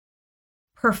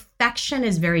perfection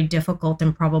is very difficult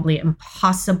and probably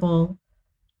impossible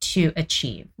to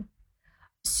achieve.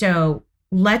 So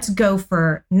let's go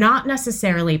for not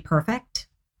necessarily perfect,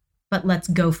 but let's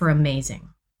go for amazing,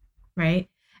 right?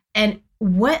 And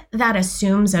what that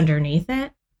assumes underneath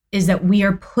it is that we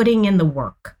are putting in the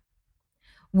work.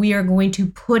 We are going to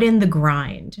put in the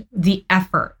grind, the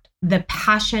effort, the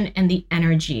passion, and the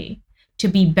energy to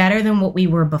be better than what we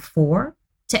were before,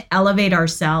 to elevate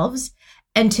ourselves,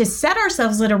 and to set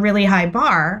ourselves at a really high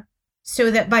bar so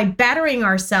that by bettering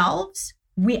ourselves,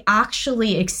 we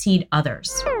actually exceed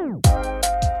others.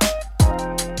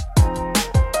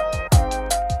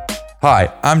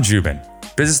 Hi, I'm Jubin,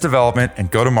 business development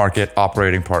and go-to-market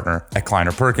operating partner at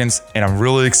Kleiner Perkins, and I'm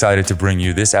really excited to bring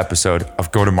you this episode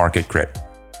of Go-to-Market Grit,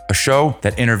 a show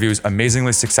that interviews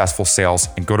amazingly successful sales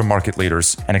and go-to-market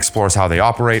leaders and explores how they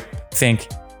operate, think,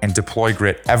 and deploy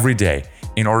grit every day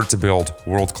in order to build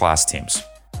world-class teams.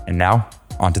 And now,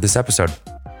 on to this episode.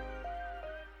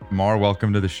 Mar,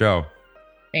 welcome to the show.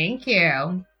 Thank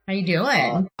you. How you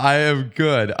doing? I am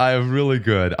good. I am really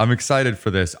good. I'm excited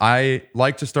for this. I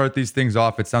like to start these things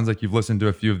off. It sounds like you've listened to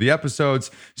a few of the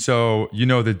episodes, so you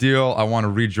know the deal. I want to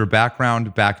read your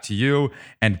background back to you,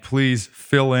 and please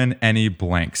fill in any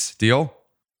blanks. Deal?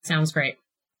 Sounds great.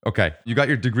 Okay. You got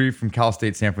your degree from Cal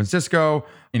State San Francisco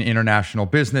in international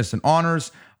business and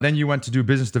honors. Then you went to do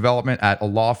business development at a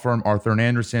law firm, Arthur &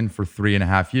 Anderson, for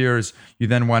 3.5 years. You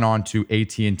then went on to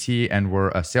AT&T and were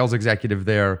a sales executive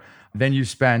there. Then you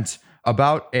spent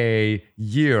about a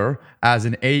year as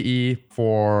an AE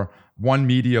for One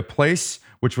Media Place,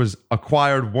 which was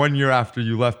acquired 1 year after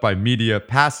you left by Media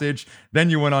Passage.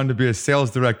 Then you went on to be a sales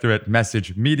director at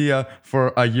Message Media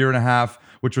for 1.5 years,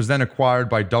 which was then acquired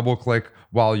by DoubleClick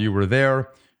while you were there.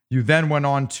 You then went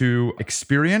on to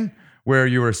Experian, where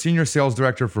you were a senior sales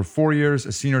director for 4 years,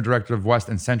 a senior director of West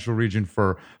and Central Region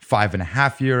for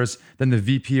 5.5 years, then the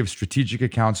VP of Strategic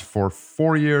Accounts for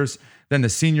 4 years, then the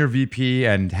senior VP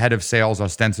and head of sales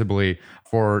ostensibly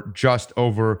for just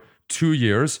over 2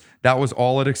 years. That was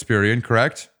all at Experian,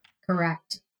 correct?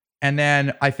 Correct. And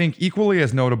then I think equally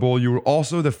as notable, you were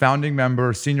also the founding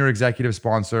member, senior executive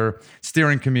sponsor,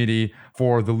 steering committee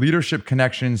for the Leadership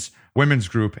Connections Women's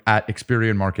Group at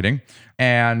Experian Marketing.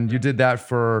 And you did that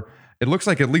for, it looks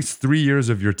like, at least 3 years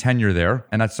of your tenure there.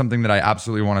 And that's something that I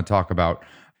absolutely want to talk about.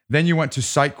 Then you went to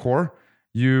Sitecore.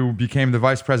 You became the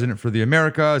vice president for the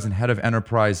Americas and head of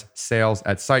enterprise sales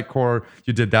at Sitecore.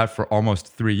 You did that for almost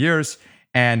 3 years.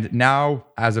 And now,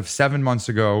 as of 7 months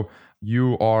ago,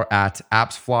 you are at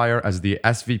AppsFlyer as the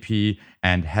SVP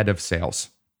and head of sales.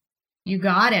 You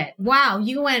got it. Wow.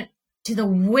 You went to the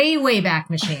way, way back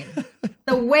machine.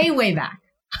 The way, way back.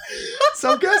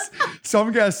 Some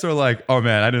guests are like, oh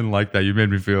man, I didn't like that. You made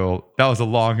me feel that was a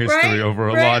long history over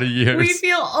a lot of years. We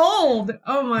feel old.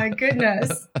 Oh my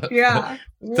goodness. Yeah.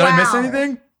 Did I miss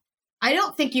anything? I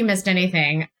don't think you missed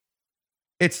anything.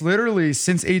 It's literally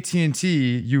since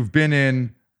AT&T, you've been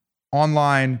in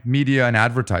online media and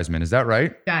advertisement. Is that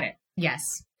right? Got it.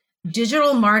 Yes.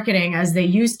 Digital marketing, as they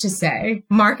used to say,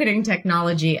 marketing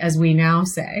technology, as we now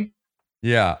say.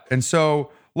 Yeah. And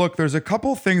so, look, there's a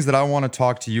couple things that I want to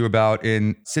talk to you about.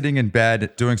 In sitting in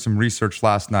bed doing some research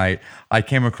last night, I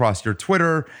came across your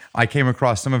Twitter, I came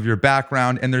across some of your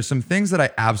background, and there's some things that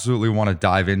I absolutely want to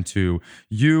dive into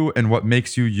you and what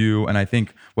makes you you, and I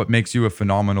think what makes you a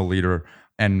phenomenal leader.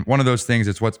 And one of those things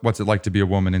is what's it like to be a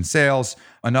woman in sales.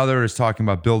 Another is talking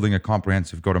about building a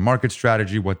comprehensive go-to-market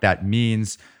strategy, what that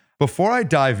means. Before I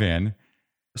dive in,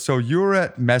 so you were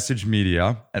at Message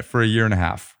Media for 1.5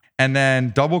 years. And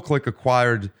then DoubleClick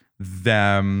acquired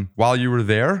them while you were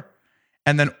there.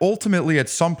 And then ultimately at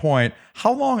some point,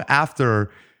 how long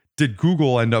after did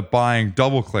Google end up buying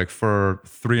DoubleClick for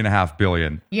 $3.5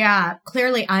 billion? Yeah,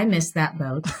 clearly I missed that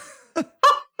boat.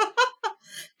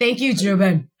 Thank you,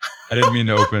 Jubin. I didn't mean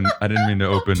to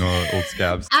open old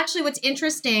scabs. Actually, what's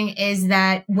interesting is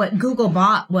that what Google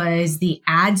bought was the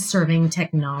ad serving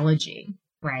technology,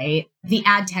 right? The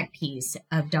ad tech piece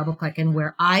of DoubleClick, and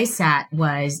where I sat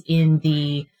was in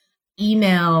the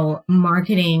email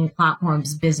marketing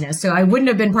platforms business. So I wouldn't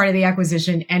have been part of the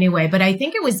acquisition anyway, but I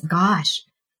think it was,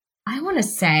 I want to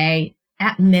say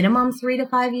at minimum 3 to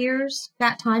 5 years,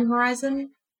 that time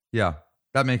horizon. Yeah,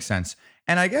 that makes sense.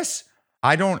 And I guess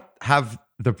I don't have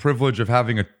the privilege of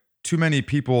having too many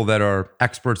people that are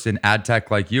experts in ad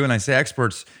tech like you. And I say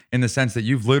experts in the sense that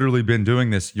you've literally been doing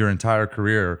this your entire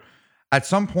career. At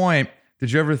some point,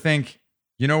 did you ever think,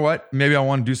 you know what, maybe I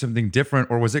want to do something different?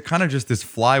 Or was it kind of just this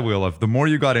flywheel of the more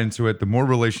you got into it, the more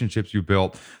relationships you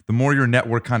built, the more your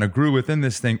network kind of grew within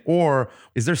this thing? Or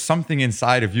is there something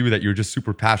inside of you that you're just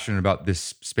super passionate about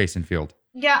this space and field?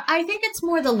 Yeah, I think it's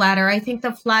more the latter. I think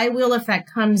the flywheel effect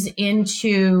comes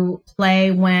into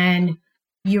play when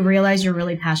you realize you're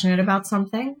really passionate about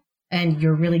something and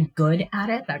you're really good at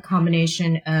it, that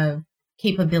combination of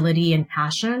capability and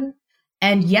passion.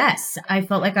 And yes, I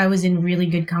felt like I was in really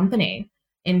good company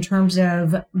in terms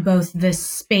of both the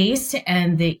space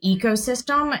and the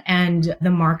ecosystem and the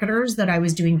marketers that I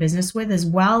was doing business with, as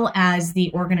well as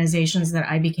the organizations that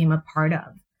I became a part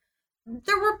of.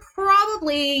 There were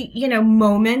probably,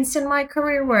 moments in my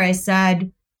career where I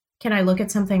said, can I look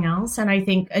at something else? And I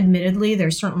think admittedly,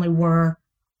 there certainly were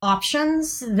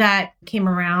options that came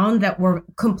around that were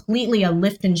completely a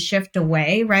lift and shift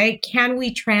away, right? Can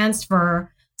we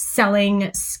transfer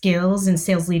selling skills and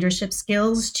sales leadership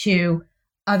skills to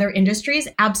other industries?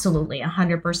 Absolutely,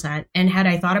 100%. And had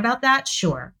I thought about that?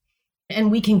 Sure.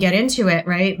 And we can get into it,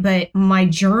 right? But my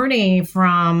journey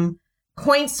from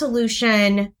point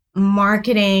solution,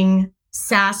 marketing,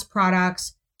 SaaS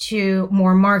products to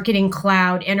more marketing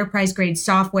cloud, enterprise grade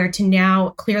software to now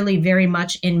clearly very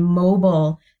much in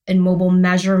mobile and mobile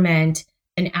measurement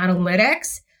and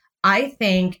analytics, I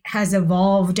think has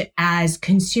evolved as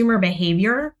consumer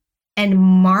behavior and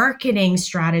marketing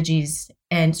strategies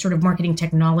and sort of marketing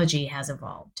technology has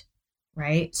evolved.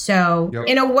 Right. So Yep.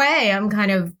 in a way, I'm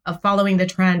kind of following the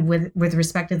trend with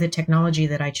respect to the technology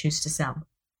that I choose to sell.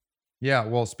 Yeah,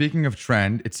 well, speaking of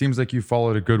trend, it seems like you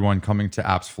followed a good one coming to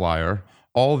AppsFlyer.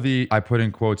 All the, I put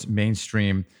in quotes,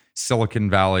 mainstream Silicon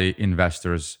Valley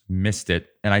investors missed it.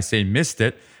 And I say missed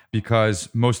it because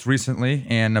most recently,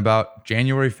 in about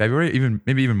January, February,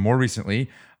 maybe even more recently,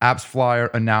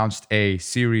 AppsFlyer announced a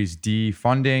Series D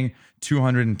funding,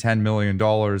 $210 million,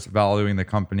 valuing the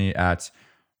company at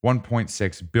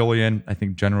 $1.6 billion. I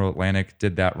think General Atlantic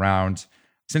did that round.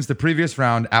 Since the previous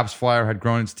round, AppsFlyer had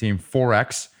grown its team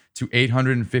 4x to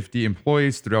 850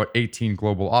 employees throughout 18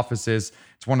 global offices.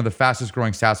 It's one of the fastest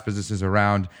growing SaaS businesses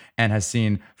around and has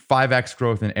seen 5x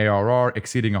growth in ARR,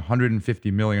 exceeding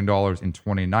 $150 million in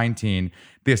 2019.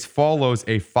 This follows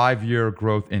a 5-year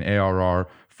growth in ARR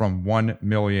from 1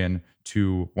 million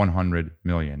to 100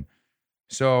 million.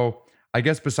 So I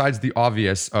guess besides the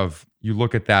obvious of you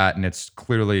look at that and it's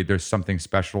clearly there's something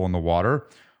special in the water,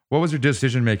 what was your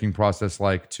decision-making process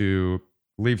like to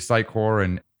leave Sitecore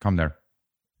and come there?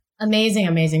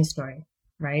 Amazing story,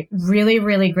 right? Really,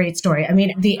 really great story. I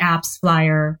mean, the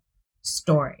AppsFlyer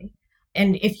story.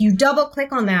 And if you double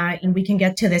click on that, and we can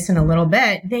get to this in a little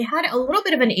bit, they had a little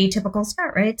bit of an atypical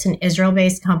start, right? It's an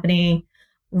Israel-based company,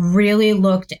 really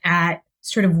looked at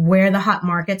sort of where the hot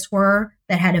markets were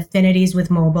that had affinities with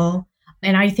mobile.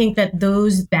 And I think that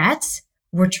those bets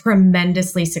were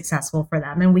tremendously successful for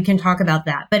them. And we can talk about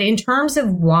that. But in terms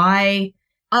of why,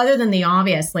 other than the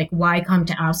obvious, like why come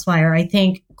to AppsFlyer, I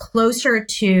think closer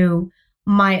to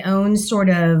my own sort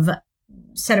of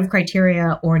set of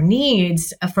criteria or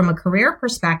needs from a career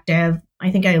perspective,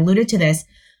 I think I alluded to this.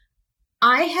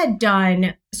 I had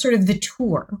done sort of the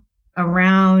tour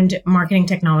around marketing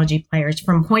technology players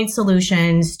from point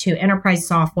solutions to enterprise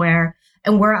software.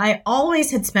 And where I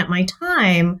always had spent my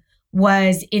time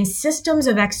was in systems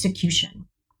of execution,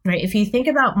 right? If you think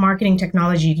about marketing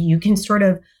technology, you can sort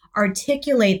of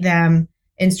articulate them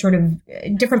in sort of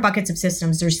different buckets of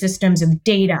systems. There's systems of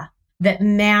data that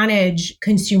manage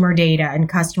consumer data and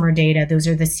customer data. Those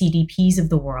are the CDPs of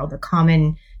the world, the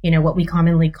common, what we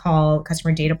commonly call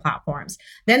customer data platforms.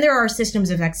 Then there are systems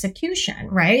of execution,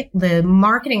 right? The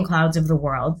marketing clouds of the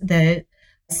world, the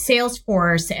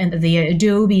Salesforce and the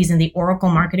Adobes and the Oracle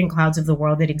marketing clouds of the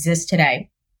world that exist today.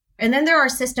 And then there are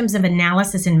systems of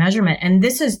analysis and measurement. And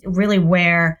this is really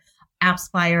where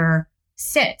AppsFlyer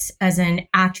sits as an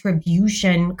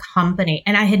attribution company.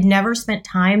 And I had never spent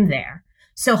time there.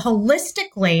 So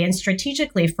holistically and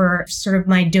strategically for sort of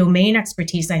my domain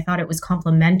expertise, I thought it was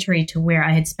complementary to where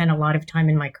I had spent a lot of time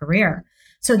in my career.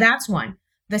 So that's one.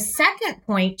 The second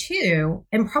point too,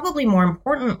 and probably more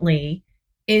importantly,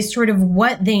 is sort of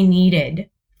what they needed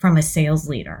from a sales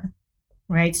leader,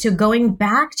 right? So going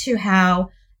back to how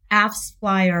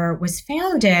AppsFlyer was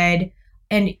founded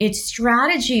and its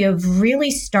strategy of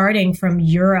really starting from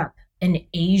Europe and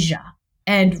Asia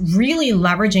and really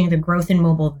leveraging the growth in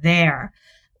mobile there.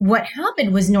 What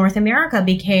happened was North America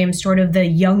became sort of the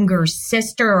younger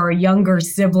sister or younger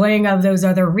sibling of those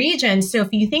other regions. So if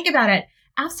you think about it,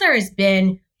 AppsFlyer has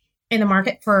been in the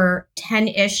market for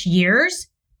 10-ish years,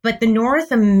 but the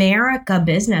North America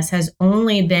business has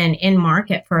only been in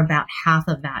market for about half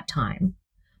of that time.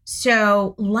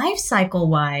 So life cycle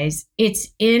wise, it's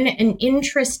in an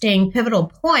interesting pivotal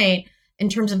point in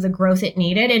terms of the growth it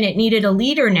needed. And it needed a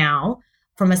leader now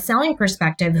from a selling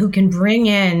perspective who can bring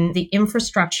in the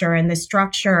infrastructure and the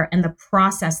structure and the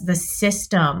process, the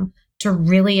system to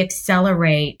really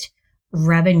accelerate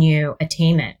revenue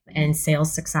attainment and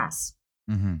sales success.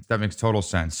 That makes total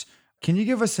sense. Can you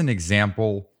give us an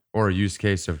example or a use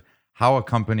case of how a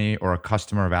company or a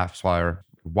customer of AppsFlyer,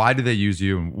 why do they use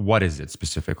you and what is it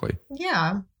specifically?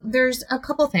 Yeah, there's a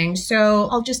couple things. So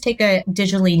I'll just take a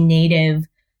digitally native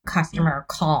customer,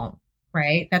 Calm,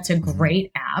 right? That's a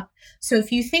great app. So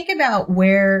if you think about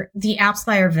where the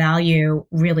AppsFlyer value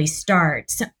really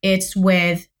starts, it's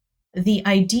with the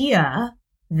idea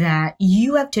that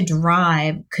you have to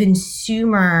drive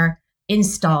consumer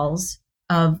installs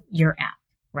of your app,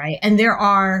 right? And there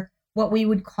are what we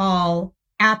would call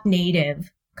app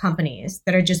native companies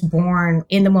that are just born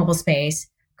in the mobile space,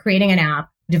 creating an app,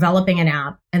 developing an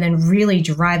app, and then really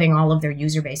driving all of their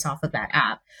user base off of that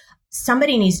app.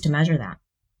 Somebody needs to measure that,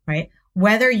 right?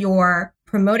 Whether you're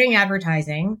promoting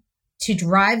advertising to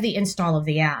drive the install of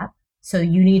the app, so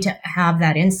you need to have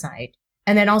that insight,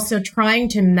 and then also trying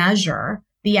to measure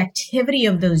the activity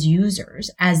of those users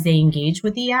as they engage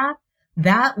with the app.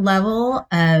 That level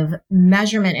of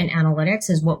measurement and analytics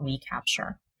is what we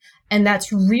capture. And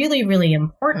that's really, really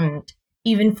important,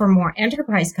 even for more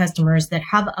enterprise customers that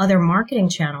have other marketing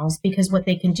channels, because what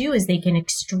they can do is they can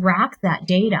extract that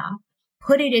data,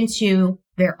 put it into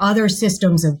their other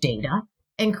systems of data,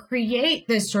 and create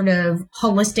this sort of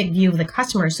holistic view of the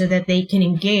customer so that they can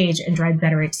engage and drive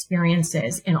better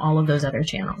experiences in all of those other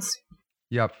channels.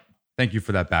 Yep. Thank you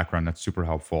for that background. That's super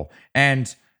helpful.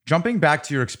 And jumping back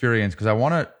to your experience, because I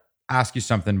want to ask you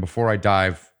something before I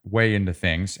dive way into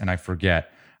things and I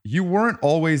forget. You weren't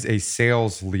always a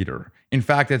sales leader. In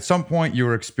fact, at some point, you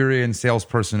were experienced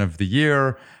salesperson of the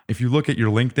year. If you look at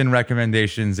your LinkedIn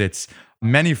recommendations, it's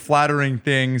many flattering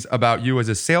things about you as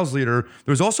a sales leader.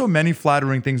 There's also many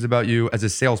flattering things about you as a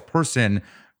salesperson,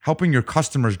 helping your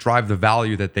customers drive the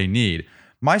value that they need.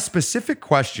 My specific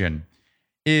question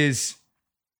is,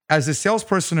 as a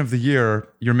salesperson of the year,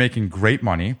 you're making great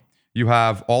money. You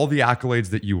have all the accolades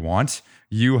that you want.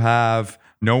 You have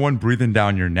no one breathing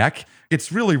down your neck.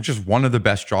 It's really just one of the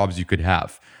best jobs you could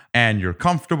have. And you're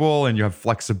comfortable and you have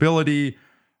flexibility.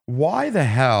 Why the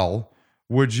hell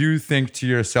would you think to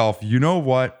yourself, you know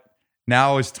what?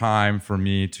 Now is time for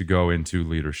me to go into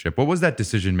leadership. What was that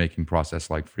decision-making process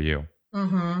like for you?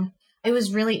 It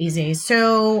was really easy.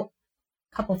 So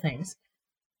a couple things.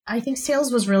 I think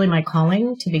sales was really my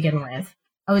calling to begin with.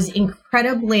 I was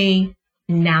incredibly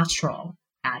natural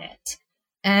at it.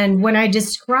 And when I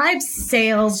describe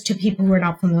sales to people who are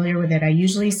not familiar with it, I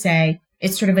usually say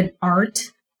it's sort of an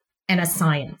art and a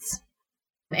science.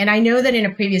 And I know that in a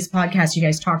previous podcast, you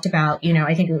guys talked about,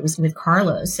 I think it was with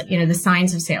Carlos, the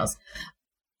science of sales.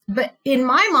 But in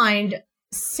my mind,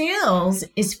 sales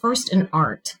is first an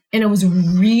art. And it was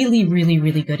really, really,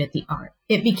 really good at the art.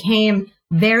 It became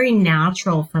very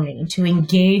natural for me to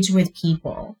engage with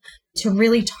people, to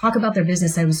really talk about their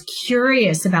business. I was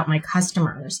curious about my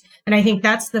customers. And I think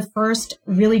that's the first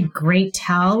really great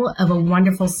tell of a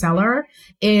wonderful seller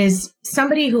is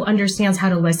somebody who understands how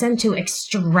to listen, to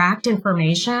extract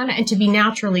information and to be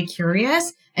naturally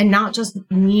curious and not just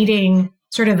needing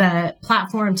sort of a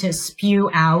platform to spew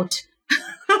out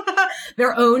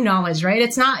their own knowledge, right?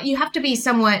 It's not, you have to be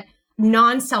somewhat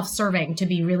non-self-serving to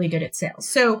be really good at sales.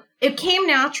 So it came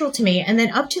natural to me. And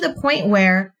then up to the point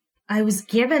where I was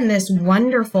given this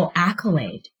wonderful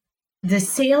accolade. The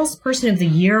Salesperson of the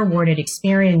Year award at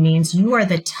Experian means you are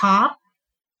the top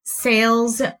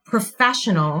sales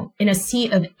professional in a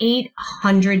sea of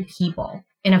 800 people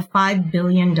in a $5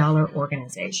 billion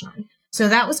organization. So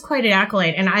that was quite an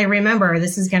accolade. And I remember,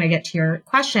 this is going to get to your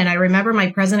question, I remember my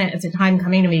president at the time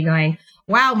coming to me going,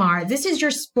 wow, Mar, this is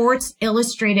your Sports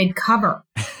Illustrated cover.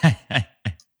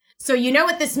 So you know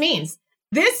what this means?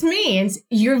 This means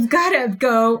you've got to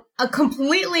go a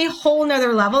completely whole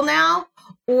nother level now,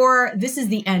 or this is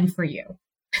the end for you.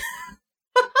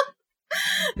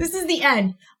 This is the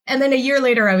end. And then a year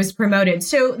later, I was promoted.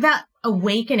 So that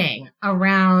awakening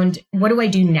around what do I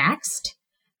do next?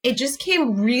 It just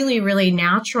came really, really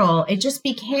natural. It just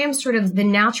became sort of the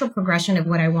natural progression of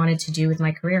what I wanted to do with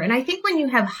my career. And I think when you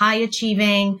have high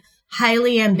achieving,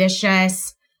 highly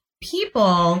ambitious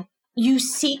people, you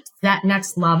seek that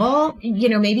next level,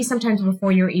 maybe sometimes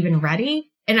before you're even ready.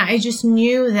 And I just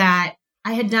knew that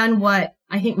I had done what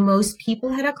I think most people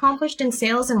had accomplished in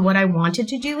sales and what I wanted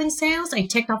to do in sales. I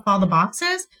ticked off all the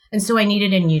boxes. And so I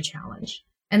needed a new challenge.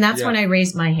 And that's when I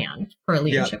raised my hand for a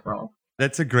leadership role.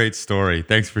 That's a great story.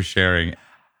 Thanks for sharing.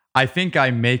 I think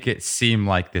I make it seem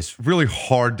like this really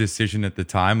hard decision at the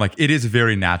time. Like it is a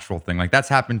very natural thing. Like that's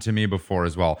happened to me before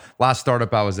as well. Last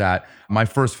startup I was at, my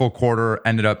first full quarter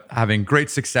ended up having great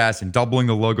success and doubling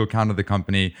the logo count of the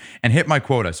company and hit my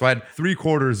quota. So I had 3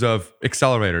 quarters of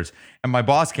accelerators. And my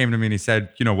boss came to me and he said,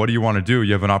 what do you want to do?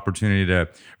 You have an opportunity to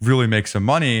really make some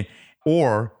money,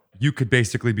 or you could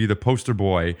basically be the poster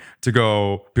boy to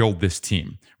go build this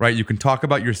team, right? You can talk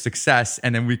about your success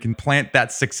and then we can plant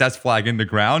that success flag in the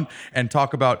ground and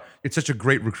talk about it's such a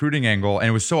great recruiting angle. And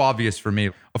it was so obvious for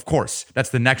me. Of course, that's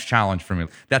the next challenge for me.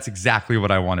 That's exactly what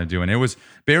I want to do. And it was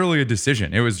barely a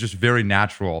decision. It was just very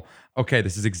natural. Okay,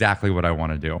 this is exactly what I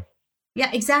want to do. Yeah,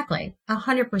 exactly.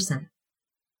 100%.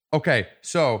 Okay,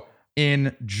 so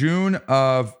in June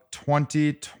of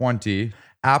 2020,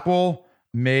 Apple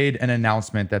made an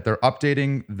announcement that they're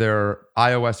updating their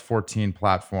iOS 14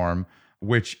 platform,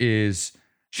 which is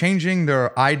changing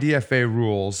their IDFA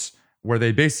rules where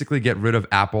they basically get rid of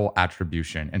Apple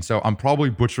attribution. And so I'm probably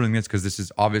butchering this because this is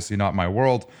obviously not my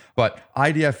world, but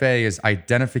IDFA is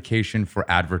identification for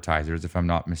advertisers, if I'm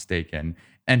not mistaken.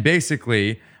 And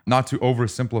basically, not to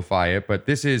oversimplify it, but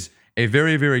this is a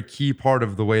very, very key part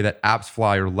of the way that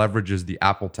AppsFlyer leverages the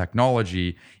Apple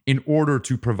technology in order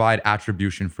to provide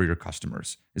attribution for your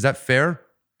customers. Is that fair?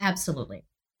 Absolutely.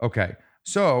 Okay.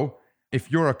 So if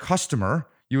you're a customer,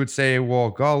 you would say,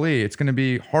 well, golly, it's going to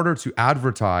be harder to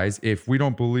advertise if we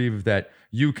don't believe that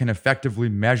you can effectively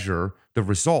measure the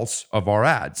results of our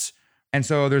ads. And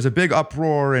so there's a big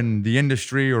uproar in the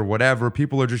industry or whatever.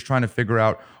 People are just trying to figure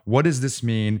out what does this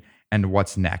mean and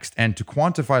what's next. And to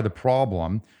quantify the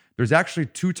problem, there's actually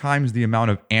 2 times the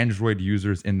amount of Android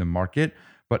users in the market,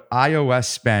 but iOS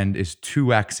spend is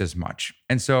 2x as much.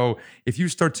 And so if you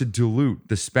start to dilute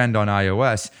the spend on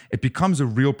iOS, it becomes a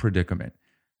real predicament.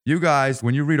 You guys,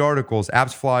 when you read articles,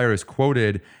 AppsFlyer is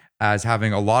quoted as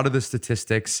having a lot of the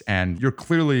statistics, and you're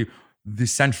clearly the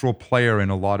central player in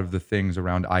a lot of the things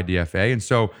around IDFA. And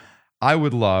so I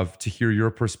would love to hear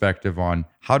your perspective on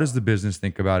how does the business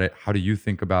think about it? How do you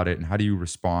think about it? And how do you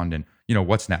respond? And,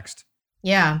 what's next?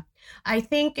 Yeah. I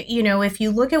think, if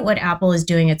you look at what Apple is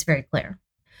doing, it's very clear.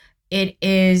 It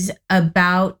is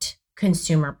about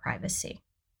consumer privacy.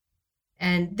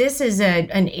 And this is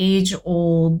an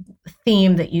age-old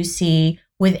theme that you see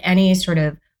with any sort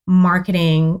of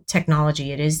marketing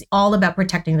technology. It is all about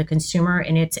protecting the consumer,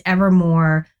 and it's ever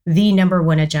more the number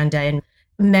one agenda in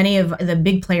many of the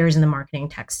big players in the marketing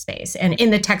tech space and in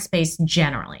the tech space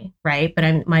generally, right?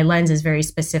 But my lens is very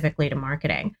specifically to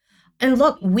marketing. And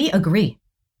look, we agree.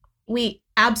 We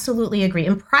absolutely agree.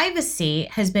 And privacy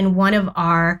has been one of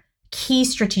our key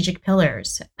strategic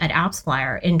pillars at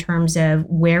AppsFlyer in terms of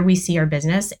where we see our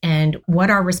business and what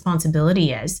our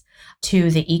responsibility is to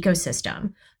the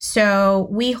ecosystem. So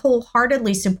we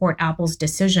wholeheartedly support Apple's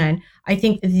decision. I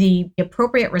think the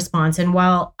appropriate response, and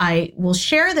while I will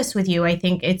share this with you, I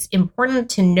think it's important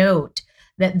to note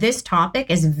that this topic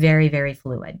is very, very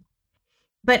fluid.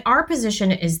 But our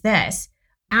position is this: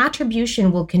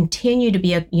 attribution will continue to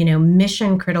be a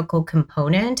mission critical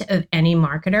component of any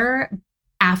marketer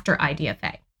after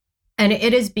IDFA. And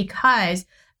it is because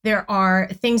there are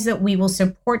things that we will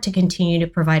support to continue to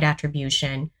provide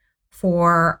attribution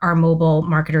for our mobile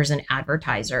marketers and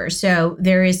advertisers. So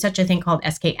there is such a thing called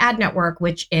SKAdNetwork,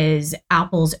 which is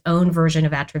Apple's own version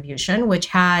of attribution, which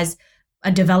has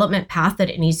a development path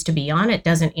that it needs to be on. It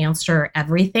doesn't answer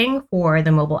everything for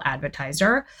the mobile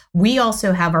advertiser. We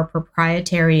also have our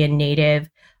proprietary and native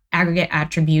aggregate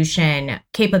attribution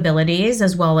capabilities,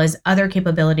 as well as other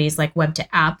capabilities like web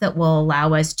to app that will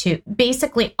allow us to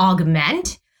basically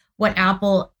augment what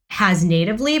Apple has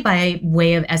natively by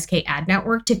way of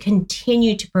SKAdNetwork to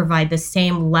continue to provide the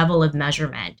same level of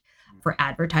measurement for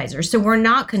advertisers. So we're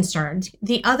not concerned.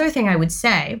 The other thing I would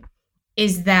say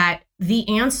is that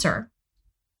the answer,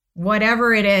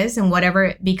 whatever it is and whatever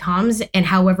it becomes and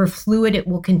however fluid it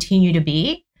will continue to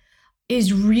be,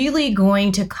 is really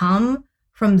going to come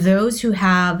from those who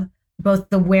have both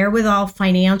the wherewithal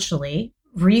financially,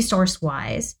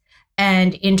 resource-wise,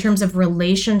 and in terms of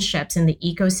relationships in the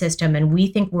ecosystem. And we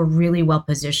think we're really well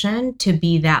positioned to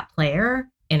be that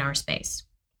player in our space.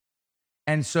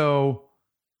 And so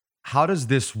how does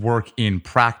this work in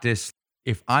practice?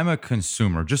 If I'm a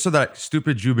consumer, just so that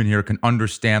stupid Jubin here can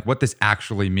understand what this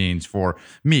actually means for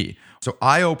me. So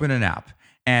I open an app,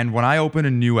 and when I open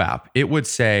a new app, it would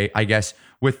say, I guess,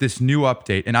 with this new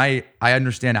update, and I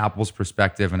understand Apple's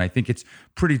perspective, and I think it's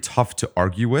pretty tough to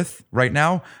argue with right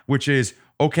now, which is,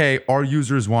 okay, our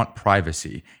users want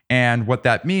privacy. And what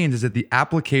that means is that the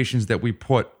applications that we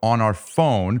put on our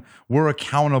phone, we're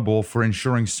accountable for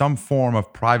ensuring some form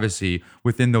of privacy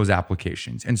within those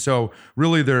applications. And so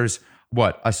really there's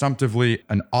assumptively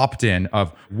an opt-in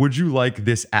of, would you like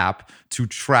this app to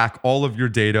track all of your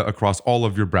data across all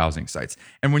of your browsing sites?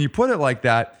 And when you put it like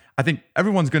that, I think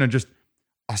everyone's going to just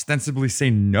ostensibly say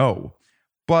no.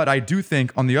 But I do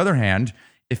think, on the other hand,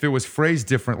 if it was phrased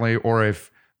differently, or if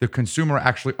the consumer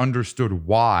actually understood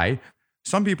why,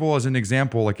 some people, as an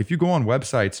example, like if you go on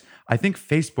websites, I think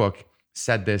Facebook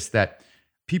said this, that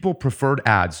people preferred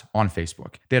ads on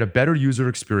Facebook. They had a better user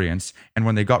experience. And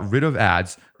when they got rid of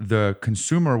ads, the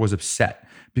consumer was upset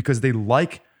because they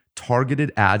like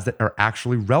targeted ads that are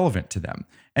actually relevant to them.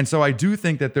 And so I do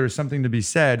think that there's something to be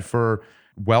said for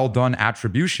well done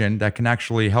attribution that can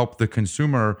actually help the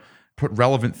consumer put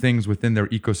relevant things within their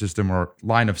ecosystem or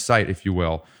line of sight, if you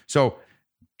will. So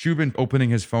Joubin opening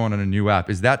his phone on a new app,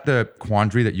 is that the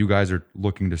quandary that you guys are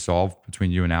looking to solve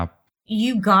between you and App?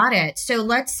 You got it. So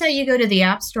let's say you go to the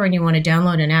App Store and you want to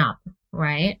download an app,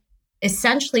 right?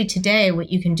 Essentially today,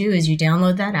 what you can do is you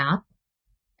download that app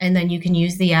and then you can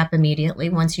use the app immediately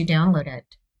once you download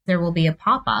it. There will be a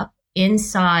pop-up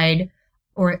inside,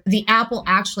 or the app will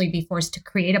actually be forced to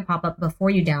create a pop-up before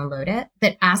you download it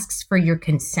that asks for your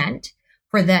consent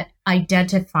for that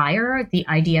identifier, the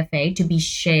IDFA, to be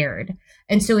shared.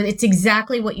 And so it's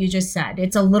exactly what you just said.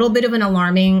 It's a little bit of an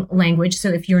alarming language. So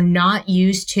if you're not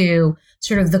used to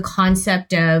sort of the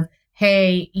concept of,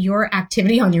 hey, your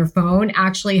activity on your phone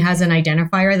actually has an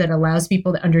identifier that allows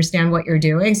people to understand what you're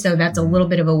doing. So that's a little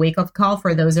bit of a wake-up call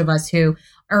for those of us who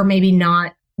are maybe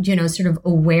not, sort of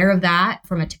aware of that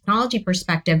from a technology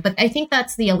perspective. But I think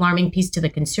that's the alarming piece to the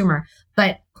consumer.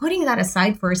 But putting that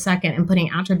aside for a second and putting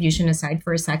attribution aside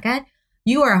for a second,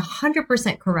 you are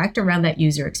 100% correct around that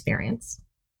user experience.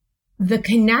 The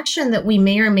connection that we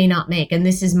may or may not make, and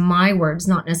this is my words,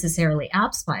 not necessarily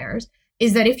AppsFlyer's,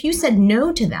 is that if you said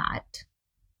no to that,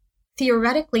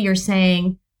 theoretically you're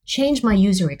saying, change my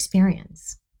user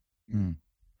experience.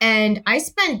 And I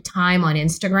spent time on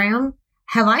Instagram.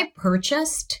 Have I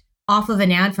purchased off of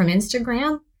an ad from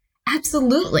Instagram?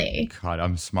 Absolutely. God,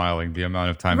 I'm smiling the amount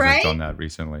of times I've done that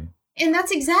recently. And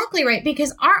that's exactly right,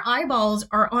 because our eyeballs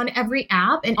are on every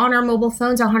app and on our mobile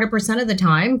phones 100% of the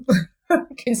time,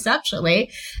 conceptually.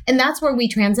 And that's where we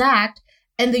transact.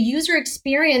 And the user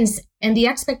experience and the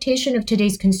expectation of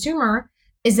today's consumer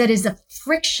is that is a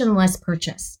frictionless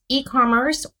purchase.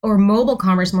 E-commerce, or mobile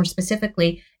commerce more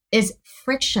specifically, is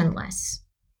frictionless.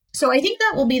 So I think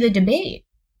that will be the debate.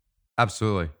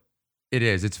 Absolutely. It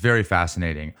is. It's very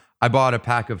fascinating. I bought a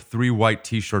pack of 3 white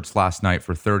t-shirts last night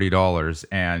for $30.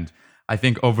 And I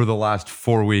think over the last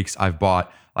 4 weeks, I've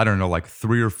bought, like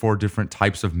 3 or 4 different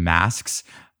types of masks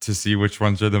to see which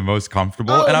ones are the most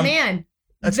comfortable. Oh, man.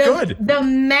 That's good. The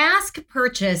mask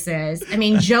purchases. I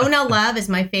mean, Jonah Love is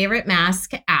my favorite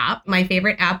mask app, my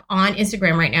favorite app on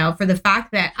Instagram right now, for the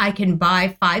fact that I can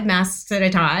buy 5 masks at a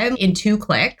time in 2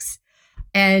 clicks.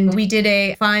 And we did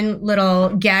a fun little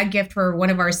gag gift for one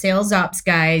of our sales ops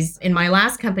guys in my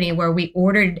last company, where we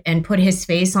ordered and put his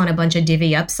face on a bunch of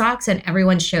Divvy Up socks, and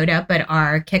everyone showed up at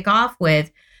our kickoff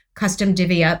with custom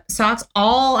Divvy Up socks,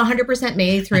 all 100%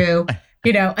 made through,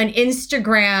 an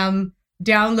Instagram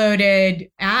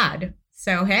downloaded ad.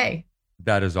 So, hey.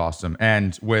 That is awesome.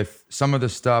 And with some of the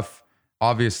stuff,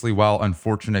 obviously, while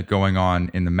unfortunate, going on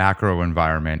in the macro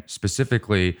environment,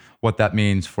 specifically what that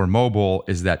means for mobile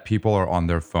is that people are on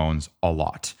their phones a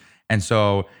lot. And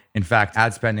so, in fact,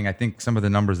 ad spending, I think some of the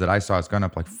numbers that I saw, has gone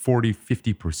up like 40,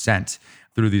 50%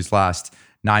 through these last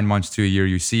 9 months to a year.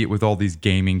 You see it with all these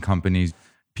gaming companies.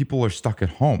 People are stuck at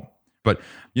home. But,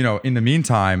 in the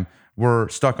meantime, we're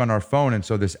stuck on our phone. And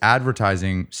so this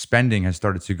advertising spending has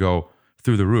started to go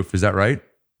through the roof. Is that right?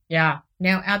 Yeah,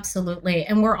 no, absolutely.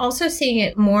 And we're also seeing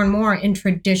it more and more in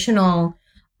traditional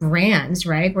brands,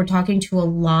 right? We're talking to a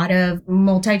lot of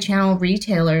multi-channel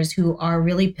retailers who are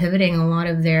really pivoting a lot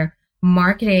of their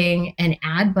marketing and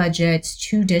ad budgets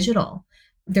to digital.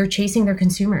 They're chasing their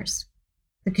consumers.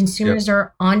 The consumers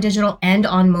are on digital and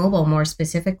on mobile more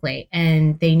specifically,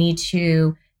 and they need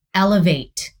to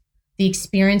elevate the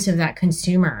experience of that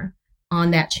consumer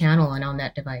on that channel and on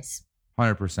that device.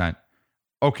 100%.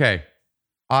 Okay.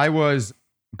 I was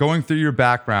going through your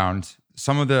background,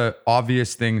 some of the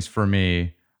obvious things for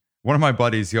me. One of my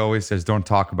buddies, he always says, don't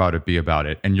talk about it, be about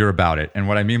it. And you're about it. And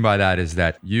what I mean by that is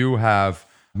that you have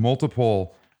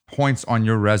multiple points on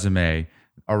your resume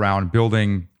around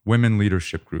building women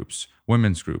leadership groups,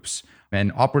 women's groups,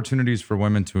 and opportunities for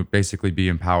women to basically be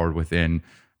empowered within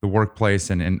the workplace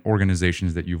and in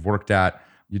organizations that you've worked at.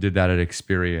 You did that at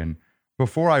Experian.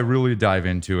 Before I really dive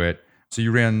into it, so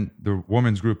you ran the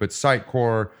women's group at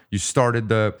Sitecore. You started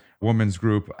the women's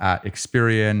group at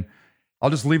Experian. I'll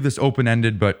just leave this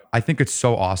open-ended, but I think it's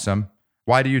so awesome.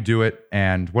 Why do you do it,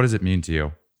 and what does it mean to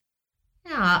you?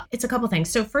 Yeah, it's a couple things.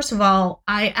 So, first of all,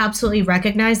 I absolutely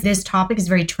recognize this topic is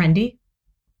very trendy.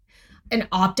 And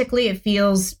optically, it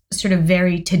feels sort of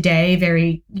very today,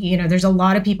 very, there's a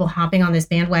lot of people hopping on this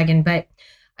bandwagon. But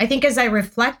I think as I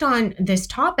reflect on this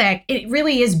topic, it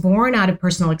really is born out of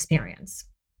personal experience.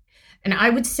 And I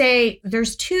would say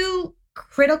there's two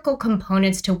critical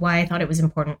components to why I thought it was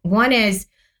important. One is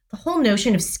the whole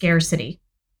notion of scarcity.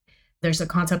 There's a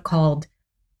concept called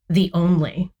the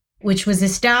only, which was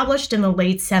established in the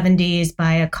late 70s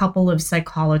by a couple of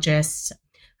psychologists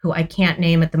who I can't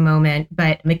name at the moment,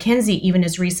 but McKinsey, even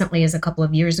as recently as a couple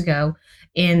of years ago,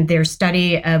 in their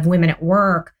study of women at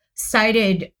work,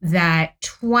 cited that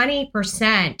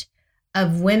 20%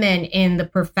 of women in the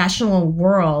professional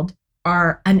world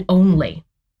are an only.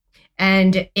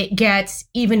 And it gets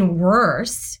even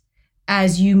worse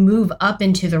as you move up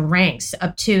into the ranks,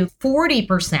 up to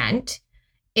 40%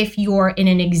 if you're in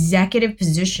an executive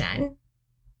position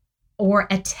or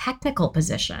a technical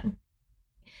position.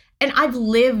 And I've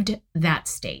lived that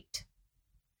state.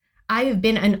 I have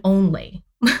been an only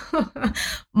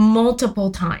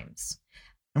multiple times.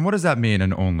 And what does that mean,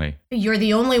 an only? You're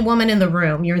the only woman in the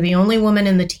room. You're the only woman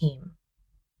in the team.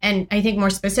 And I think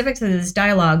more specific to this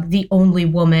dialogue, the only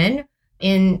woman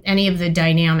in any of the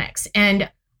dynamics. And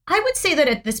I would say that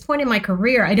at this point in my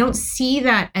career, I don't see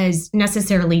that as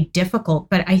necessarily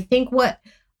difficult. But I think what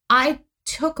I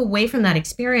took away from that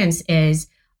experience is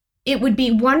it would be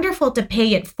wonderful to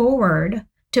pay it forward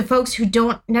to folks who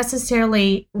don't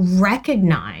necessarily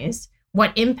recognize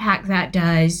what impact that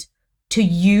does to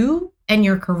you and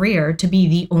your career to be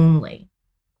the only,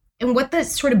 and what the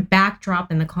sort of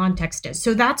backdrop and the context is.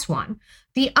 So that's one.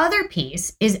 The other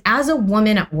piece is, as a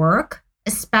woman at work,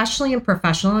 especially in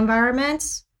professional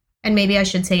environments, and maybe I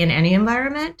should say in any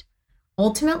environment,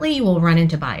 ultimately you will run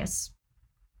into bias,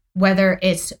 whether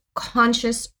it's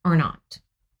conscious or not.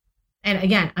 And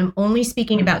again, I'm only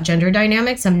speaking about gender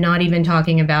dynamics. I'm not even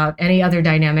talking about any other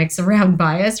dynamics around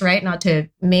bias, right? Not to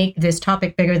make this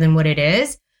topic bigger than what it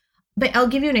is. But I'll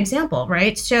give you an example,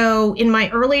 right? So in my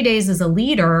early days as a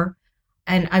leader,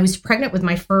 and I was pregnant with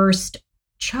my first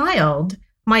child,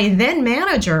 my then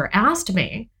manager asked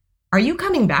me, "Are you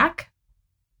coming back?"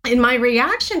 And my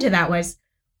reaction to that was,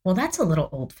 well, that's a little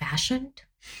old-fashioned.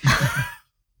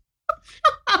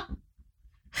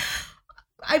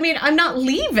 I mean, I'm not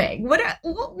leaving. What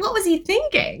was he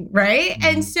thinking, right? Mm-hmm.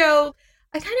 And so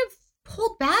I kind of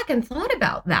pulled back and thought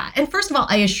about that. And first of all,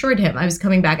 I assured him I was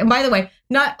coming back. And by the way,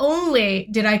 not only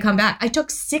did I come back, I took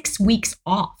 6 weeks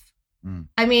off. Mm.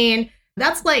 I mean,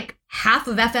 that's like half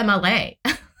of FMLA,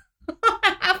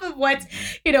 half of what's,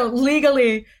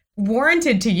 legally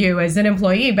warranted to you as an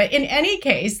employee. But in any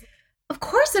case, of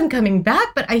course I'm coming back.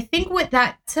 But I think what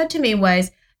that said to me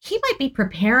was, he might be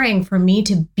preparing for me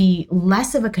to be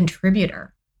less of a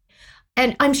contributor.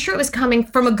 And I'm sure it was coming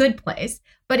from a good place,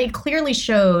 but it clearly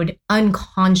showed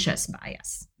unconscious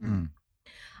bias. Mm.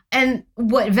 And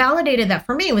what validated that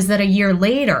for me was that a year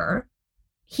later,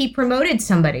 he promoted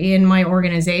somebody in my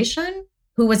organization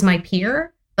who was my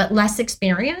peer, but less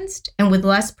experienced and with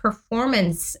less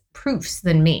performance proofs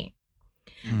than me.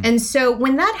 Mm. And so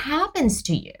when that happens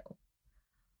to you,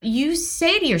 you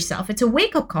say to yourself, it's a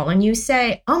wake-up call, and you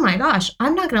say, oh my gosh,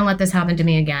 I'm not going to let this happen to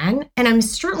me again. And I'm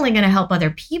certainly going to help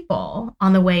other people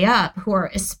on the way up who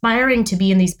are aspiring to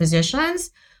be in these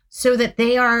positions so that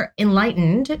they are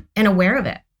enlightened and aware of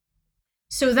it.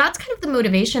 So that's kind of the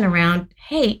motivation around,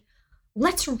 hey,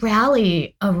 let's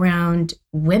rally around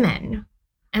women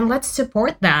and let's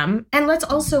support them. And let's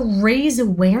also raise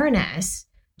awareness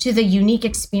to the unique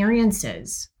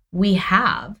experiences we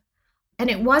have. And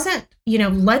it wasn't,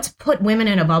 let's put women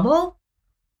in a bubble.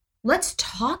 Let's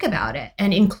talk about it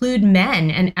and include men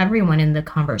and everyone in the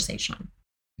conversation.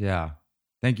 Yeah.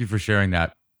 Thank you for sharing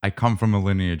that. I come from a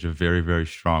lineage of very, very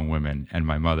strong women, and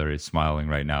my mother is smiling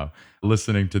right now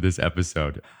listening to this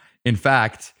episode. In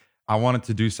fact, I wanted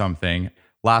to do something.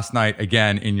 Last night,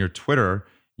 again, in your Twitter,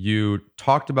 you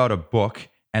talked about a book,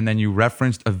 and then you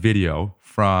referenced a video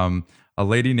from a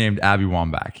lady named Abby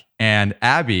Wambach. And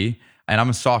Abby... and I'm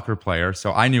a soccer player,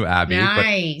 so I knew Abby.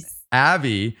 Nice. But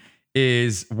Abby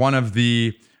is one of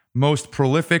the most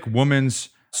prolific women's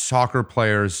soccer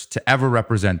players to ever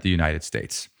represent the United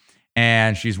States.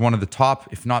 And she's one of the top,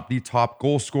 if not the top,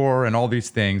 goal scorer and all these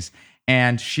things.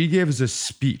 And she gives a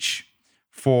speech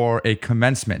for a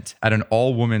commencement at an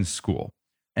all-women's school.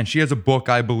 And she has a book,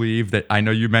 I believe, that I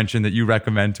know you mentioned that you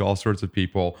recommend to all sorts of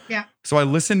people. Yeah. So I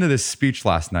listened to this speech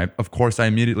last night. Of course, I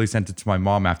immediately sent it to my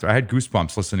mom after. I had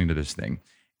goosebumps listening to this thing.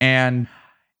 And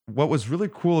what was really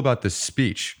cool about this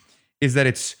speech is that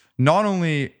it's not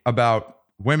only about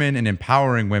women and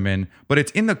empowering women, but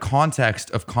it's in the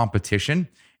context of competition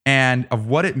and of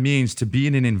what it means to be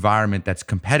in an environment that's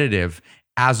competitive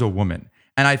as a woman.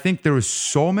 And I think there was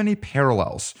so many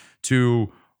parallels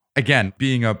to, again,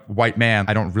 being a white man,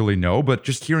 I don't really know, but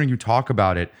just hearing you talk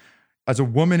about it as a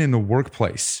woman in the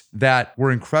workplace that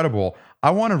were incredible. I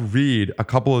want to read a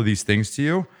couple of these things to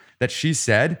you that she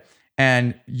said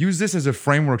and use this as a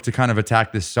framework to kind of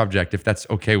attack this subject, if that's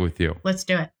okay with you. Let's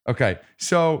do it. Okay.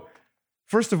 So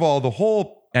first of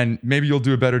all, and maybe you'll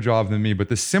do a better job than me, but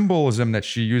the symbolism that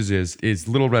she uses is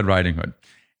Little Red Riding Hood.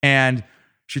 And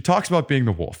she talks about being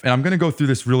the wolf. And I'm going to go through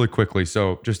this really quickly,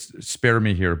 so just spare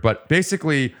me here. But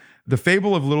basically, the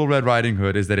fable of Little Red Riding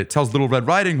Hood is that it tells Little Red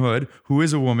Riding Hood, who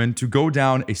is a woman, to go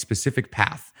down a specific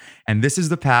path. And this is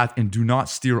the path, and do not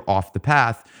steer off the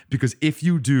path, because if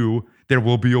you do, there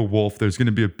will be a wolf. There's going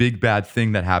to be a big bad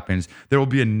thing that happens. There will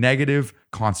be a negative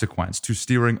consequence to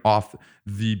steering off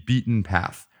the beaten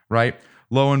path, right?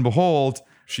 Lo and behold,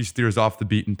 she steers off the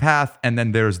beaten path, and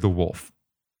then there's the wolf.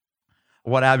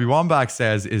 What Abby Wambach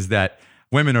says is that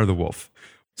women are the wolf.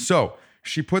 So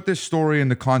she put this story in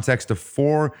the context of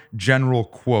 4 general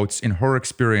quotes in her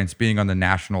experience being on the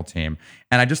national team.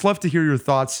 And I just love to hear your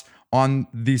thoughts on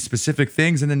these specific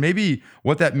things, and then maybe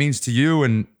what that means to you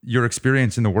and your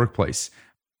experience in the workplace.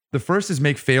 The first is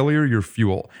make failure your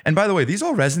fuel. And by the way, these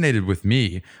all resonated with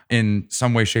me in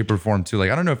some way, shape, or form too.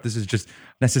 Like, I don't know if this is just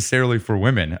necessarily for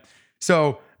women.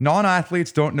 So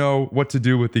non-athletes don't know what to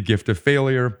do with the gift of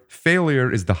failure.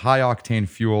 Failure is the high-octane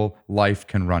fuel life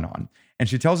can run on. And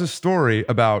she tells a story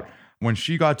about when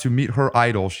she got to meet her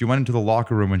idol. She went into the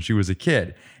locker room when she was a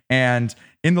kid. And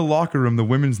in the locker room, the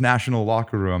women's national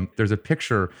locker room, there's a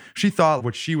picture. She thought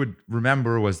what she would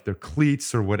remember was their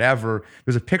cleats or whatever.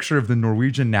 There's a picture of the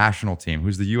Norwegian national team,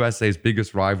 who's the USA's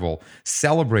biggest rival,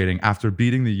 celebrating after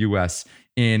beating the US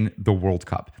in the World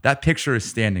Cup. That picture is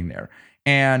standing there.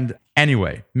 And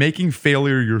anyway, making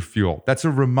failure your fuel. That's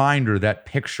a reminder, that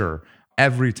picture,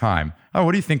 every time. Oh,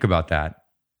 what do you think about that?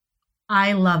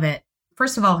 I love it.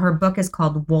 First of all, her book is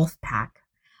called Wolf Pack.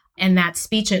 And that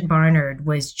speech at Barnard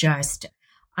was just,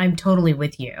 I'm totally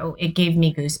with you. It gave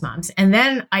me goosebumps. And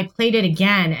then I played it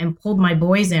again and pulled my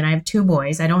boys in. I have 2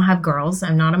 boys. I don't have girls.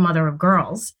 I'm not a mother of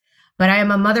girls, but I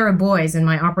am a mother of boys. And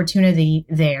my opportunity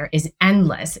there is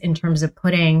endless in terms of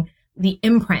putting the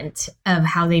imprint of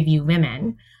how they view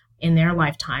women in their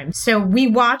lifetime. So we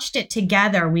watched it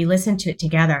together. We listened to it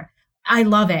together. I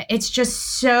love it. It's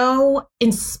just so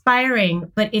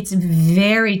inspiring, but it's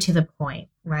very to the point,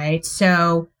 right?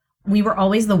 So we were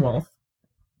always the wolf,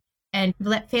 and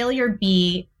let failure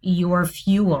be your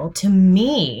fuel, to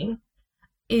me,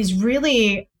 is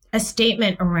really a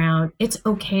statement around it's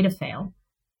okay to fail.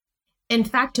 In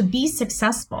fact, to be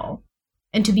successful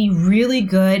and to be really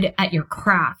good at your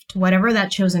craft, whatever that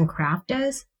chosen craft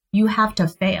is, you have to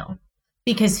fail,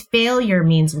 because failure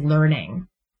means learning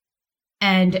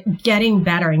and getting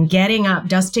better and getting up,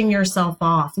 dusting yourself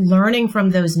off, learning from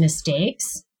those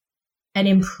mistakes and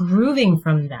improving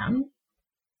from them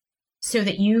so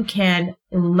that you can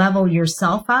level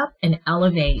yourself up and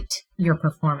elevate your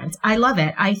performance. I love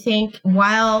it. I think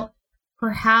while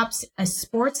perhaps a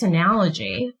sports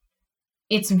analogy,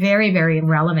 it's very, very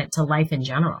relevant to life in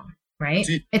general, right?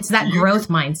 It's that growth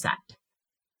mindset.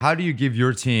 How do you give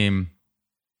your team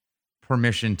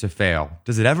permission to fail?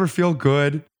 Does it ever feel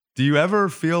good? Do you ever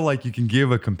feel like you can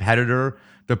give a competitor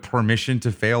the permission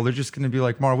to fail? They're just going to be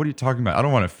like, Mar, what are you talking about? I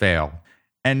don't want to fail.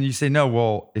 And you say, no,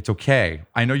 well, it's okay.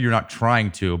 I know you're not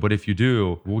trying to, but if you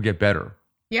do, we'll get better.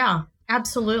 Yeah,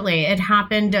 absolutely. It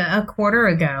happened a quarter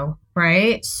ago,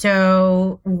 right?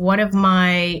 So one of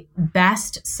my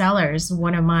best sellers,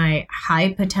 one of my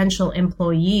high potential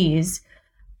employees,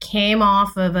 came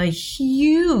off of a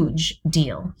huge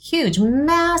deal, huge,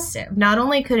 massive. Not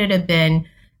only could it have been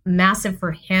massive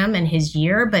for him and his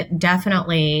year, but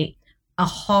definitely a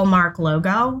hallmark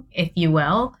logo, if you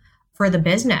will, for the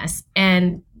business.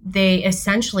 And they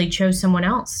essentially chose someone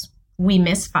else. We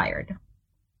misfired.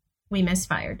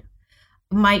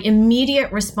 My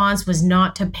immediate response was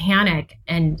not to panic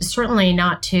and certainly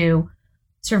not to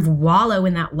sort of wallow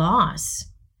in that loss,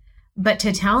 but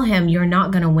to tell him, you're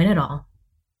not going to win it all.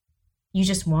 You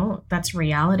just won't. That's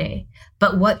reality.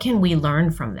 But what can we learn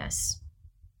from this?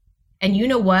 And you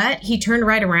know what? He turned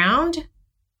right around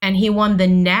and he won the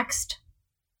next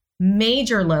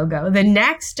major logo, the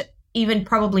next even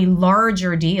probably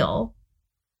larger deal.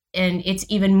 And it's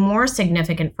even more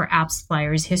significant for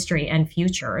AppsFlyer's history and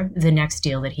future, the next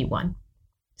deal that he won.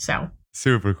 So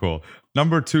super cool.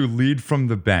 Number 2, lead from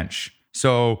the bench.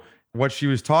 So what she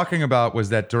was talking about was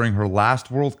that during her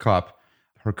last World Cup,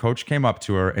 her coach came up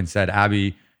to her and said,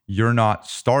 Abby, you're not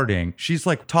starting. She's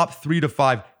like top 3 to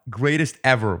 5 greatest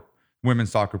ever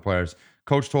women's soccer players.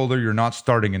 Coach told her, you're not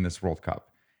starting in this World Cup.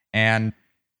 And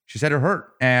she said it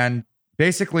hurt. And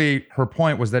basically her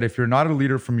point was that if you're not a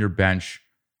leader from your bench,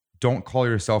 don't call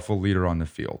yourself a leader on the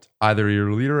field. Either you're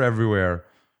a leader everywhere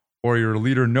or you're a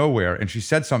leader nowhere. And she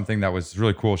said something that was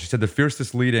really cool. She said, the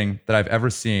fiercest leading that I've ever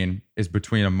seen is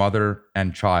between a mother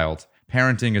and child.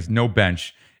 Parenting is no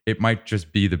bench. It might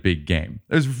just be the big game.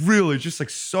 It was really just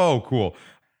like so cool.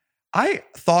 I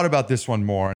thought about this one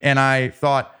more and I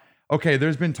thought, okay,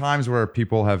 there's been times where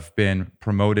people have been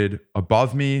promoted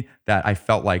above me that I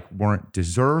felt like weren't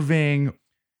deserving.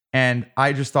 And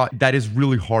I just thought that is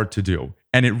really hard to do.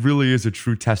 And it really is a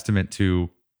true testament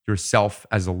to yourself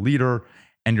as a leader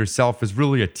and yourself as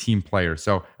really a team player.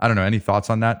 So I don't know, any thoughts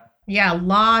on that? Yeah,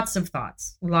 lots of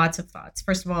thoughts.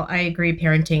 First of all, I agree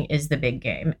parenting is the big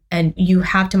game. And you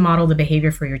have to model the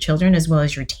behavior for your children as well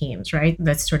as your teams, right?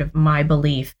 That's sort of my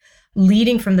belief.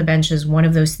 Leading from the bench is one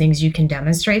of those things you can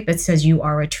demonstrate that says you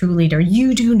are a true leader.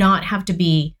 You do not have to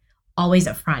be always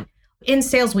up front. In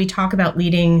sales, we talk about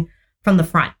leading from the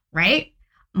front, right?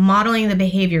 Modeling the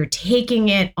behavior, taking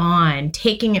it on,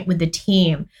 taking it with the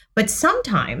team. But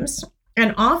sometimes,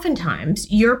 and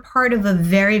oftentimes, you're part of a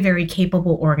very, very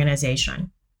capable organization.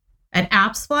 At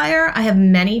AppsFlyer, I have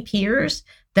many peers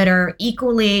that are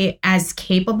equally as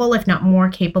capable, if not more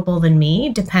capable than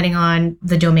me, depending on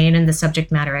the domain and the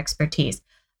subject matter expertise.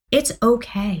 It's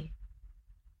okay.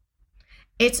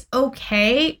 It's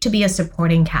okay to be a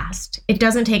supporting cast. It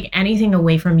doesn't take anything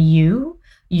away from you,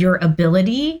 your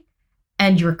ability,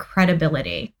 and your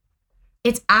credibility.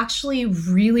 It's actually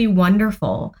really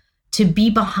wonderful to be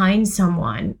behind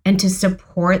someone and to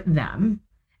support them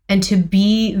and to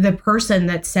be the person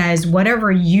that says,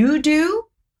 whatever you do,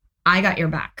 I got your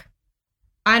back.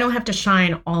 I don't have to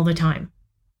shine all the time.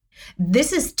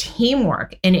 This is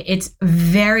teamwork in its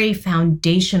very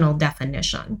foundational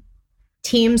definition.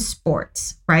 Team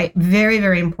sports, right? Very,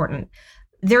 very important.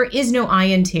 There is no I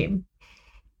in team.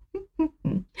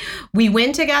 We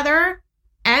win together,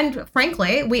 and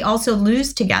frankly, we also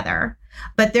lose together.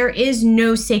 But there is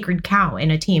no sacred cow in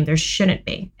a team. There shouldn't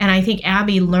be. And I think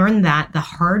Abby learned that the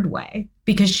hard way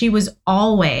because she was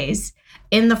always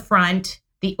in the front,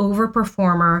 the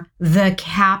overperformer, the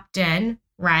captain,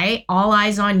 right? All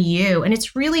eyes on you. And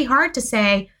it's really hard to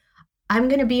say, I'm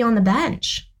going to be on the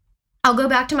bench. I'll go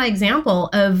back to my example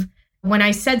of when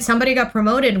I said somebody got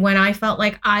promoted when I felt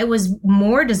like I was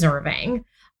more deserving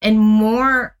and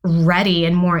more ready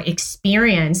and more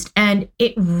experienced. And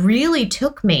it really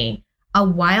took me a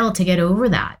while to get over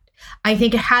that. I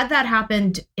think had that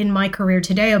happened in my career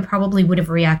today, I probably would have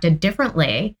reacted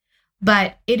differently.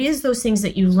 But it is those things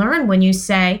that you learn when you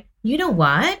say, you know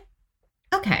what?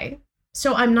 Okay,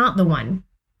 so I'm not the one,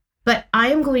 but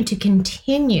I am going to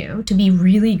continue to be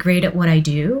really great at what I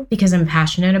do because I'm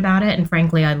passionate about it. And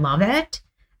frankly, I love it.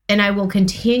 And I will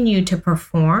continue to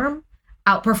outperform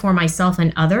myself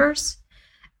and others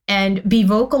and be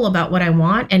vocal about what I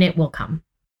want, and it will come.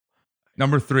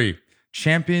 Number 3,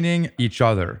 championing each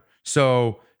other.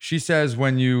 So she says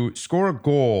when you score a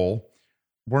goal,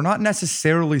 we're not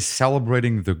necessarily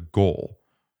celebrating the goal.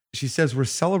 She says we're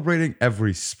celebrating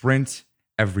every sprint,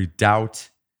 every doubt,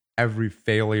 every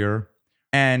failure.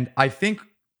 And I think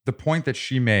the point that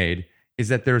she made is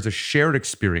that there's a shared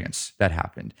experience that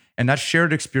happened. And that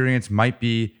shared experience might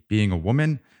be being a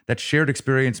woman. That shared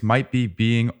experience might be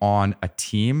being on a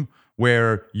team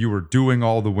where you were doing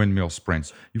all the windmill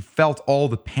sprints. You felt all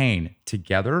the pain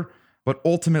together, but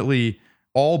ultimately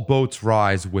all boats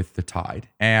rise with the tide.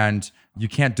 And you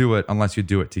can't do it unless you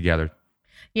do it together.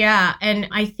 Yeah. And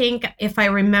I think if I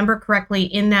remember correctly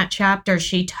in that chapter,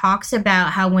 she talks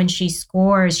about how when she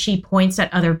scores, she points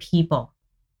at other people.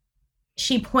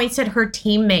 She points at her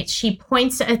teammates. She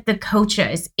points at the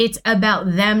coaches. It's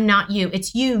about them, not you.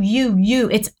 It's you.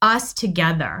 It's us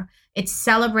together. It's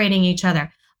celebrating each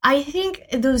other. I think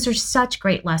those are such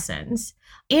great lessons.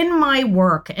 In my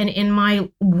work and in my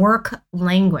work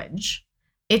language,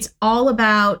 it's all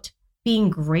about being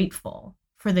grateful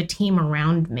for the team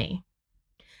around me.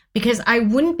 Because I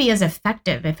wouldn't be as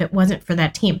effective if it wasn't for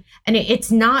that team. And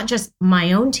it's not just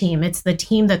my own team. It's the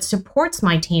team that supports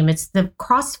my team. It's the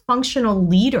cross-functional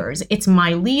leaders. It's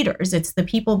my leaders. It's the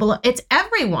people below. It's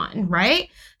everyone, right?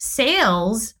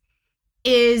 Sales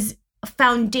is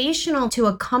foundational to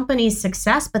a company's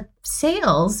success, but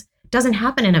sales doesn't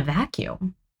happen in a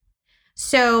vacuum.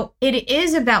 So it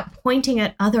is about pointing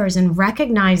at others and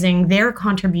recognizing their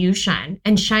contribution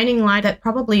and shining light that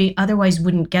probably otherwise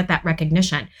wouldn't get that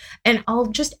recognition. And I'll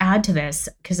just add to this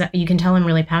because you can tell I'm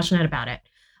really passionate about it.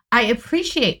 I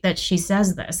appreciate that she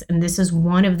says this, and this is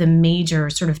one of the major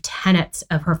sort of tenets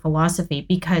of her philosophy,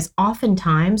 because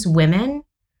oftentimes women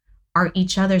are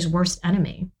each other's worst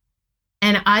enemy.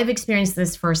 And I've experienced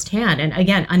this firsthand. And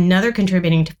again, another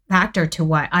contributing factor to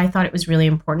why I thought it was really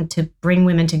important to bring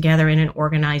women together in an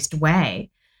organized way.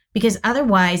 Because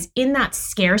otherwise, in that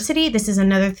scarcity, this is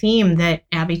another theme that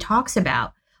Abby talks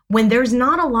about. When there's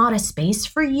not a lot of space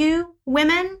for you,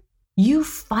 women, you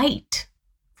fight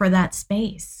for that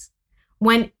space.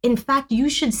 When in fact, you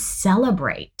should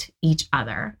celebrate each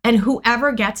other. And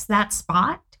whoever gets that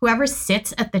spot, whoever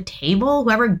sits at the table,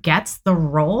 whoever gets the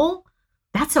role,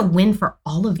 that's a win for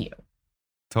all of you.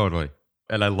 Totally.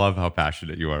 And I love how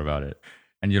passionate you are about it.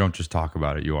 And you don't just talk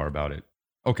about it, you are about it.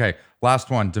 Okay, last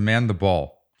one, demand the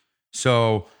ball.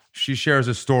 So she shares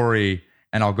a story,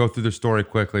 and I'll go through the story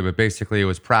quickly, but basically it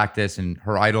was practice and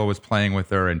her idol was playing with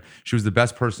her and she was the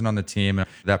best person on the team. And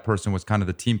that person was kind of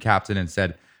the team captain and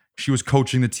said she was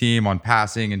coaching the team on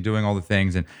passing and doing all the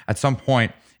things. And at some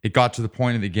point, it got to the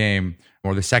point of the game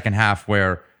or the second half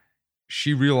where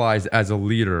she realized as a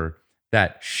leader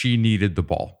that she needed the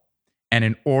ball. And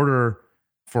in order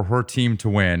for her team to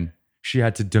win, she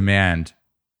had to demand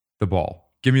the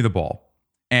ball. Give me the ball.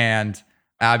 And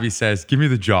Abby says, give me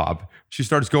the job. She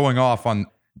starts going off on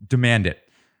demand it.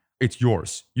 It's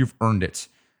yours. You've earned it.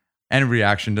 Any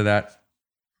reaction to that?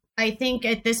 I think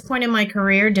at this point in my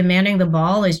career, demanding the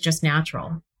ball is just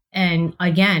natural. And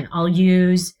again, I'll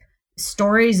use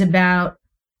stories about,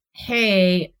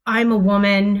 hey, I'm a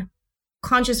woman.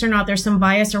 Conscious or not, there's some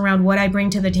bias around what I bring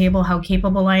to the table, how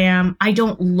capable I am. I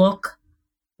don't look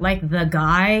like the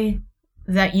guy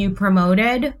that you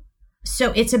promoted.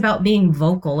 So it's about being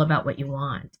vocal about what you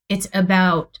want. It's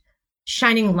about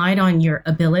shining light on your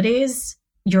abilities,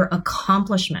 your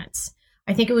accomplishments.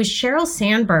 I think it was Sheryl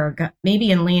Sandberg,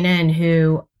 maybe in Lean In,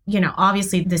 who,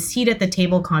 obviously the seat at the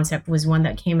table concept was one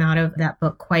that came out of that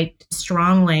book quite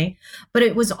strongly, but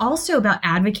it was also about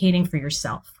advocating for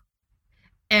yourself.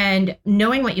 And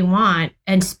knowing what you want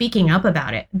and speaking up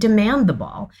about it, demand the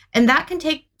ball. And that can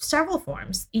take several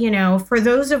forms. For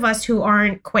those of us who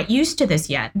aren't quite used to this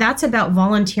yet, that's about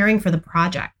volunteering for the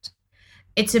project.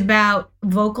 It's about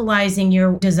vocalizing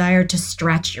your desire to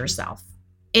stretch yourself.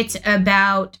 It's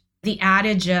about the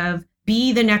adage of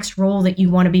be the next role that you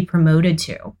want to be promoted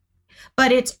to.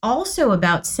 But it's also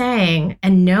about saying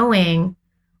and knowing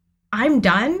I'm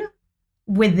done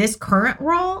with this current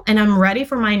role and I'm ready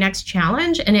for my next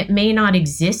challenge, and it may not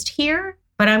exist here,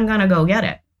 but I'm going to go get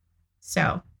it.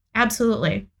 So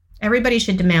absolutely. Everybody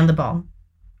should demand the ball.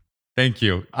 Thank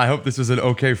you. I hope this was an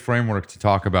okay framework to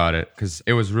talk about it, because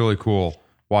it was really cool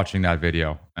watching that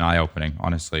video and eye-opening,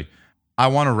 honestly. I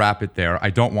want to wrap it there.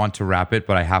 I don't want to wrap it,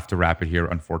 but I have to wrap it here,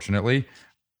 unfortunately.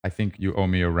 I think you owe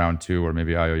me a round 2, or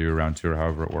maybe I owe you a round 2, or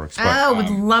however it works. But, would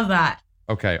love that.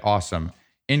 Okay, awesome.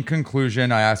 In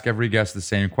conclusion, I ask every guest the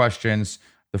same questions.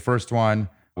 The first one,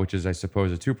 which is, I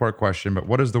suppose, a 2-part question, but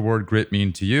what does the word grit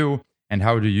mean to you, and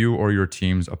how do you or your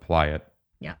teams apply it?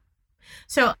 Yeah.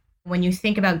 So when you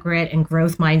think about grit and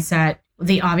growth mindset,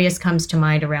 the obvious comes to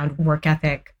mind around work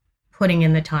ethic, putting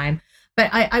in the time. But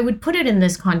I would put it in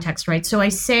this context, right? So I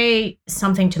say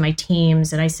something to my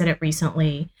teams, and I said it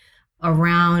recently,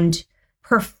 around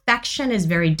perfection is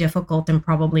very difficult and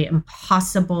probably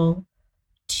impossible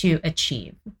to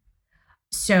achieve.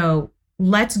 So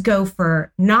let's go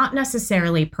for not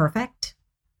necessarily perfect,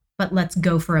 but let's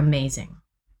go for amazing,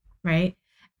 right?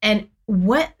 And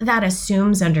what that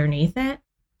assumes underneath it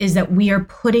is that we are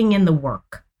putting in the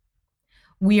work.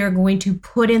 We are going to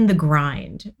put in the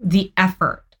grind, the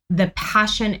effort, the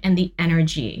passion, and the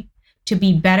energy to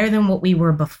be better than what we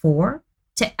were before,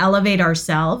 to elevate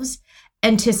ourselves,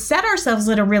 and to set ourselves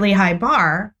at a really high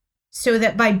bar so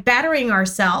that by bettering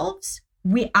ourselves,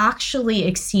 we actually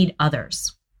exceed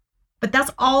others. But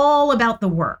that's all about the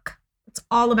work. It's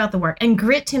all about the work. And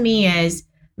grit to me is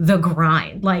the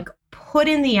grind. Like, put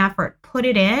in the effort, put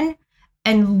it in,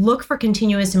 and look for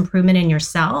continuous improvement in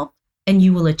yourself, and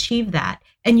you will achieve that.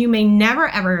 And you may never,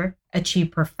 ever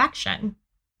achieve perfection,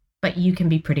 but you can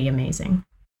be pretty amazing.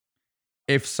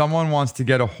 If someone wants to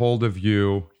get a hold of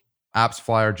you,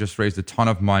 AppsFlyer just raised a ton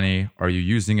of money. Are you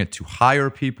using it to hire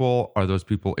people? Are those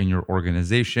people in your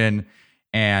organization?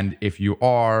 And if you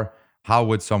are, how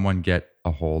would someone get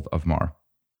a hold of Mar?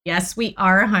 Yes, we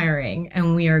are hiring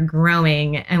and we are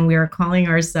growing, and we are calling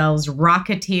ourselves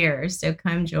Rocketeers. So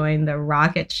come join the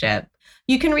rocket ship.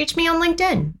 You can reach me on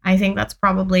LinkedIn. I think that's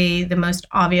probably the most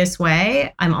obvious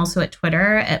way. I'm also at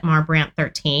Twitter at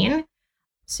MarBrant13.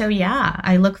 So yeah,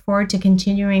 I look forward to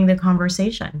continuing the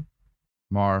conversation.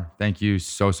 Mar, thank you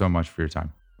so much for your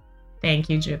time. Thank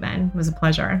you, Juven. It was a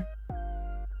pleasure.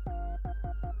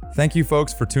 Thank you,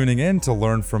 folks, for tuning in to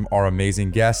learn from our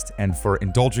amazing guest and for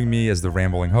indulging me as the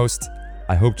rambling host.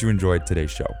 I hope you enjoyed today's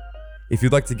show. If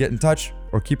you'd like to get in touch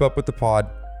or keep up with the pod,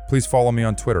 please follow me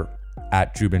on Twitter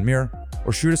 @JubinMir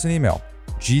or shoot us an email,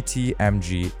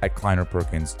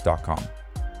 gtmg@kleinerperkins.com.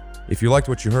 If you liked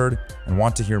what you heard and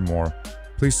want to hear more,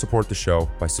 please support the show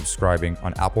by subscribing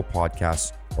on Apple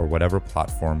Podcasts or whatever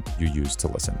platform you use to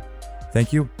listen.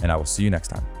 Thank you, and I will see you next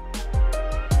time.